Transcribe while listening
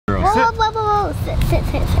Whoa, whoa, whoa, whoa. Sit.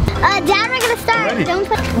 Dad, we're gonna start. Don't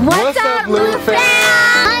put. What's up, Blue fam?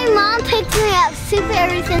 My mom picked me up super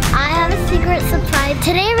early since I have a secret surprise.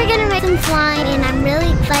 Today we're gonna make some slime, and I'm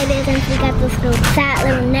really excited since we got this little fat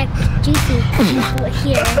little neck juicy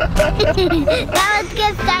here. Now let's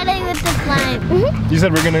get started with the slime. You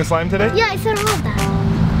said we're gonna slime today? Yeah, I said all of that.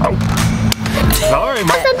 Oh. Sorry,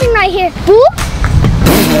 Mom. Something right here. Whoop.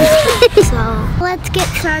 So let's get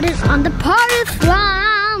started on the party slime.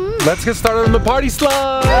 Let's get started on the party slime.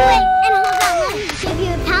 Oh, wait, and hold on, let me give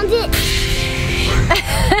you a pound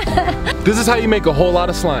it. This is how you make a whole lot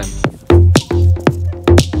of slime.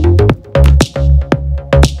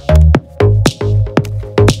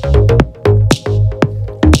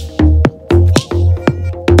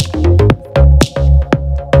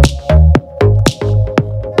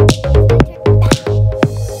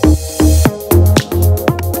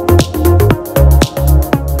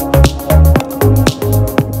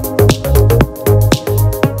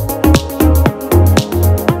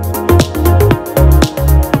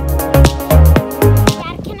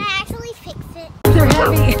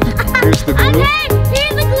 Here's the glue. Okay,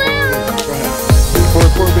 here's the glue. Go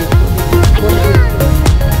ahead. Pour it, baby.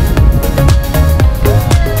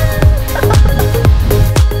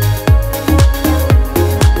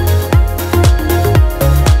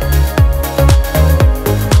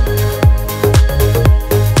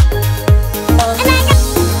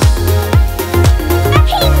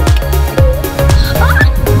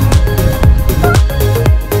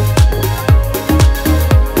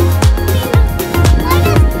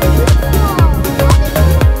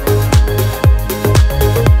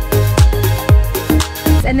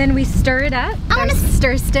 And then we stir it up. I wanna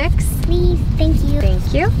stir sticks. Please, thank you.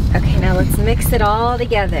 Thank you. Okay, now let's mix it all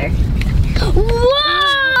together. Whoa!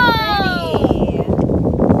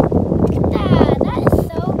 Look at that. That is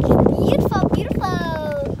so beautiful, beautiful.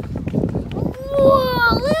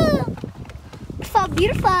 Whoa, look. So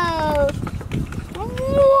beautiful.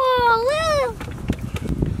 Whoa, look.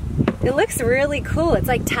 It looks really cool. It's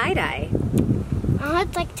like tie-dye. Oh,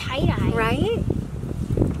 it's like tie-dye. Right?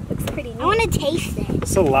 Looks pretty neat. I want to taste it.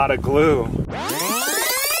 It's a lot of glue.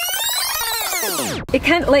 It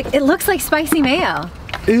kind of like, it looks like spicy mayo.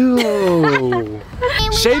 Ew.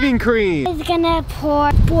 Shaving cream. Is gonna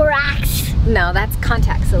pour borax. No, that's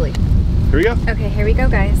contact silly. Here we go. Okay, here we go,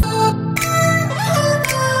 guys.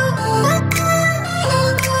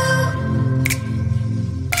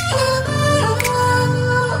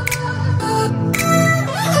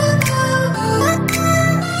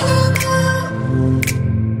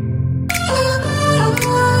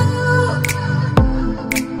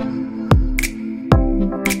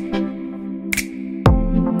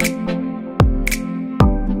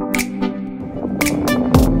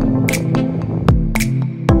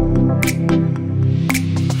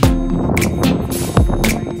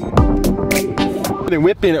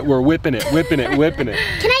 Whipping it, we're whipping it.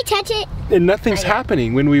 Can I touch it? And nothing's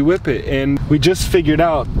happening when we whip it. And we just figured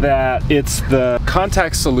out that it's the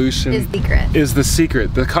contact solution Is the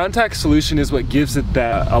secret. The contact solution is what gives it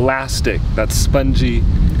that elastic, that spongy.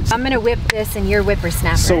 I'm gonna whip this and you're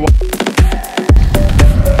whippersnapper. So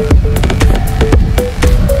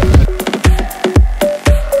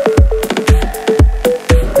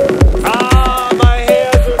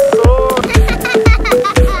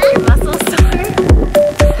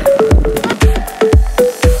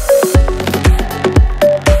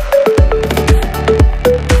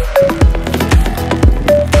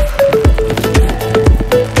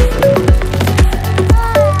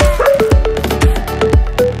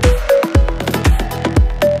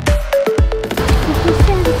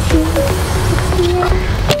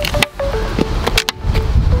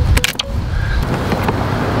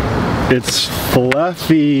it's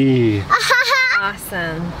fluffy.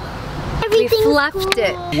 Awesome. We Everything's fluffed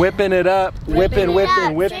it. Whipping it up, whipping.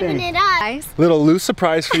 Whipping it up. Guys, Little loose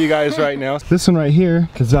surprise for you guys right now. This one right here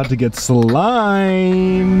is about to get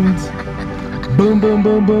slimed. Boom, boom,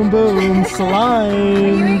 boom, boom, boom,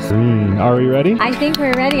 slime. Are we ready? I think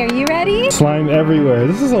we're ready. Are you ready? Slime everywhere.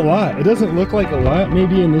 This is a lot. It doesn't look like a lot,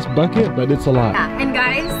 maybe in this bucket, but it's a lot. Yeah, and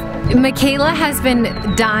guys, Makayla has been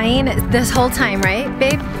dying this whole time, right,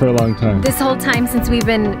 babe? For a long time. This whole time since we've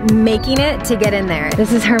been making it to get in there.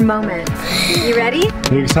 This is her moment. You ready?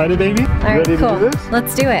 Are you excited, baby? All right, ready cool. to do this?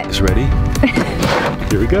 Let's do it. Just ready?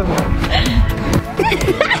 Here we go.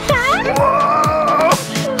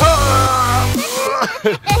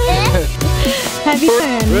 Have you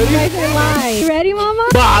fun? Ready? You guys are live. Ready, Mama?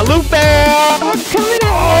 Balupe! What's coming up?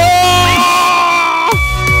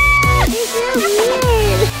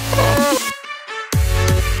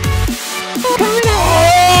 Coming up.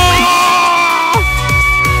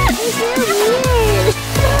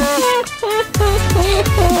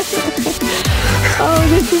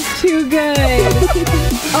 too good.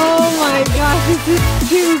 Oh my gosh, this is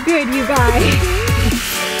too good, you guys.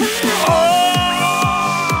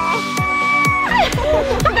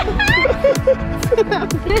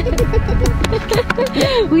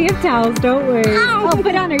 We have towels, don't worry. I'll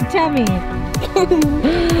put on her tummy.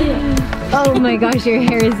 Oh my gosh, your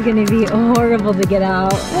hair is gonna be horrible to get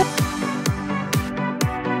out.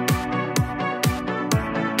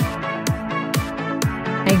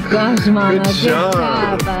 My gosh, Mama, good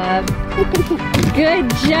job, bub. Good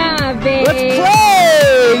job, babe. Let's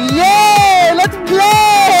play! Yay! Let's play!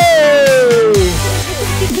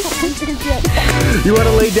 You want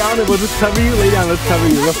to lay down and we'll just cover you? Lay down, let's cover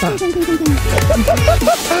you.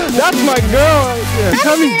 That's my girl right there.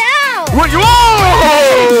 Come here. What? Whoa!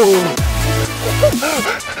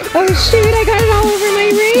 Oh shoot, I got it all over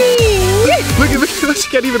my ring. Look at she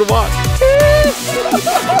can't even walk.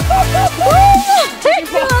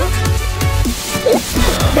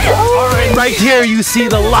 Alright, right here you see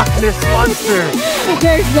the Loch Ness Monster.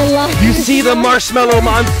 There's the Loch Ness. You see the marshmallow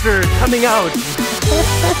monster coming out.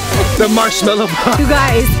 The marshmallow monster. You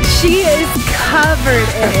guys, she is covered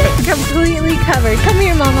in it. Completely covered. Come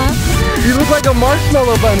here, Mama. You look like a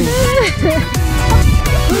marshmallow bunny.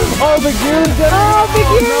 Oh, the gear's getting it. Oh, the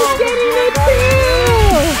gear's getting it too.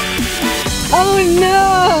 Oh no.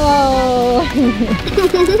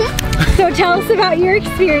 So tell us about your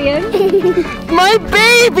experience. My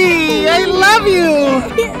baby! I love you!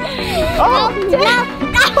 Oh, now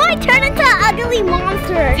I turn into an ugly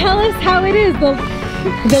monster. Tell us how it is.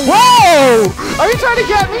 Whoa! Are you trying to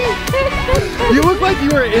get me? You look like you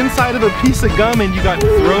were inside of a piece of gum and you got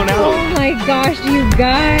thrown out. Oh my gosh, you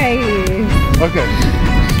guys. Okay.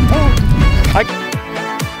 I